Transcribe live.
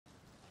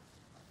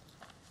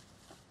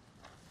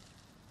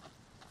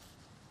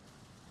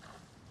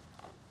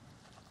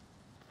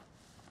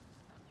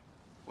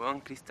Weón,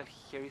 Crystal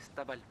Heavy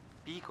está pa'l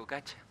pico,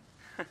 cacha.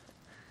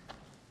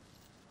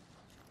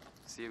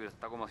 Sí, pero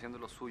está como haciendo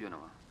lo suyo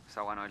nomás. Esa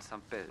agua no es el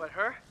San Pedro. But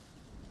her?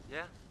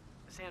 Yeah?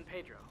 San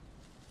Pedro.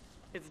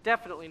 It's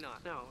definitely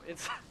not. No,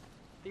 it's...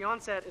 The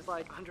onset is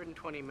like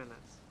 120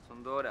 minutes.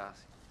 Son 2 horas.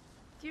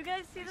 Do you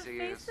guys see the Dice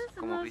que es faces in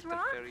como those Crystal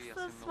rocks? Ferry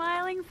Those haciendo-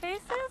 smiling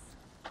faces?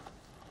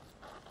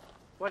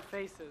 What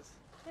faces?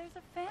 There's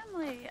a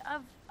family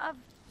of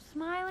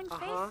smiling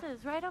Uh-huh.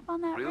 faces right up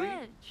on that Really?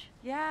 ridge.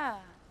 Yeah.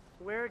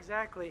 Where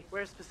exactly?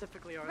 Where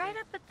specifically are Right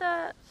they? up at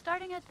the...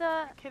 starting at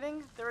the...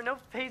 Kidding? There are no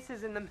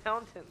faces in the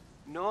mountains.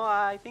 No,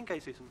 I think I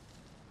see some.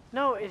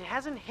 No, it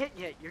hasn't hit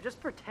yet. You're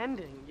just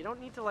pretending. You don't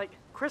need to, like,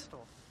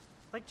 Crystal.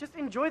 Like, just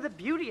enjoy the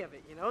beauty of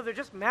it, you know? They're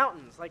just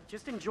mountains. Like,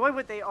 just enjoy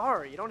what they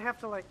are. You don't have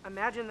to, like,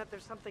 imagine that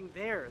there's something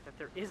there that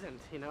there isn't,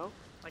 you know?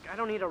 Like, I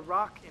don't need a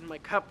rock in my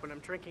cup when I'm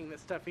drinking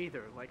this stuff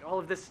either. Like, all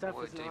of this stuff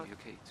Oh, is not Jamie,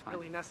 okay, it's fine.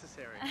 really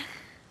necessary.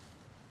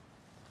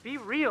 Be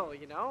real,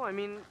 you know? I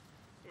mean,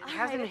 it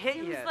hasn't it hit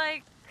seems yet.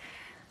 like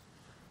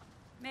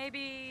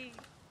maybe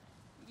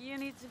you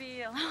need to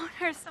be alone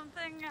or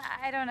something.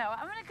 I don't know.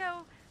 I'm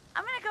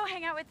gonna go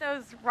hang out with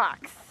those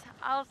rocks.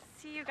 I'll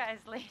see you guys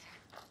later.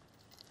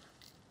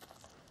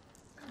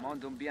 Come on,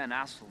 don't be an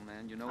asshole,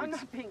 man. You know I'm it's...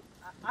 not being...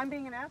 I'm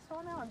being an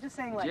asshole now? I'm just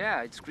saying, like...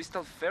 Yeah, it's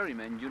Crystal Ferry,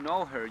 man. You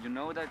know her. You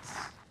know that's...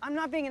 I'm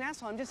not being an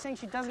asshole. I'm just saying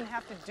she doesn't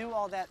have to do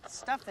all that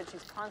stuff that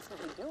she's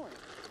constantly doing.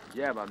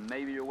 Yeah, but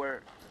maybe you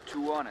were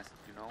too honest,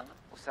 you know?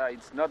 O sea,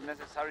 it's not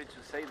necessary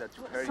to say that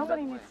to her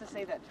Somebody in that needs way. to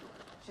say that to her.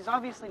 She's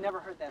obviously never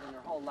heard that in her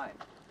whole life.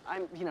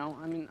 I'm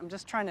I'm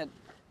just trying to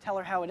tell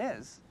her how it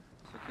is.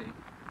 It's okay.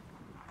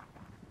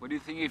 What do you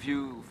think if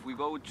we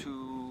go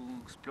to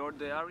explore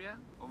the area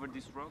over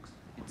these rocks?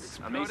 It's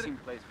an amazing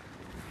place.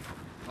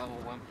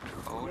 Vamos, Juan,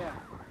 por favor. Yeah.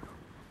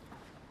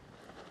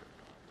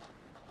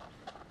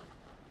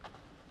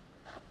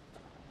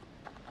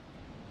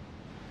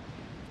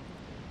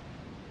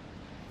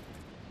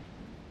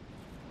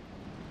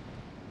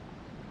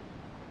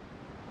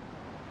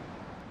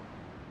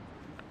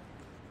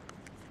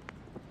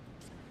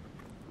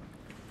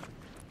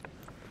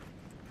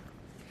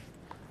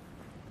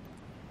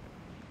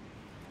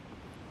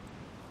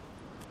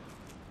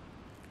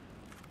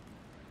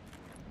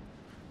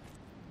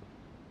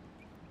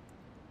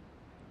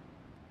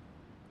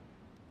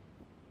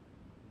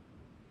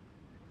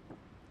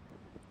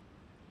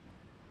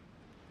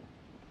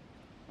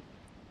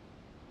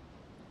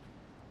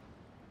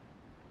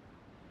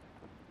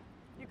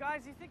 You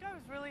guys, you think I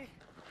was really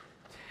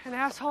an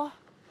asshole?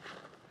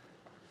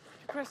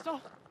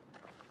 Crystal?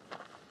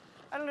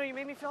 I don't know, you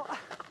made me feel...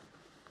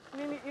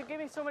 You gave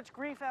me so much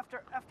grief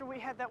after we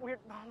had that weird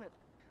moment.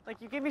 Like,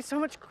 you gave me so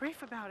much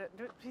grief about it.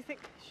 Do you think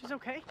she's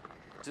okay?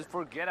 Just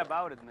forget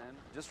about it, man.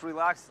 Just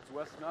relax. It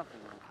was nothing,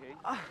 okay?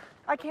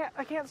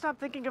 I can't stop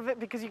thinking of it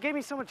because you gave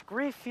me so much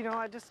grief, you know?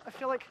 I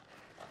feel like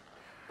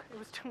it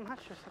was too much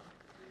or something.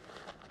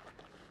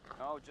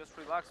 No, just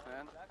relax,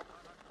 man.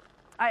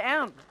 I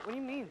am. What do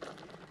you mean?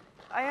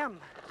 I am.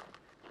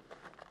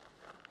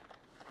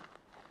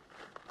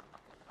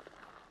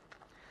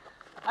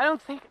 I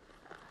don't think...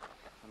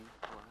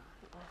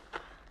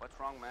 What's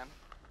wrong, man?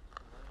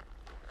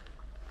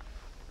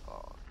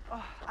 Oh,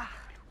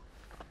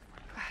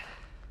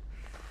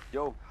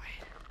 Yo.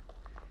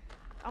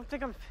 I don't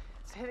think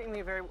it's hitting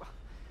me very well.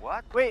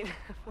 What? Wait.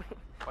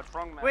 What's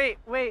wrong, man?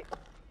 Wait.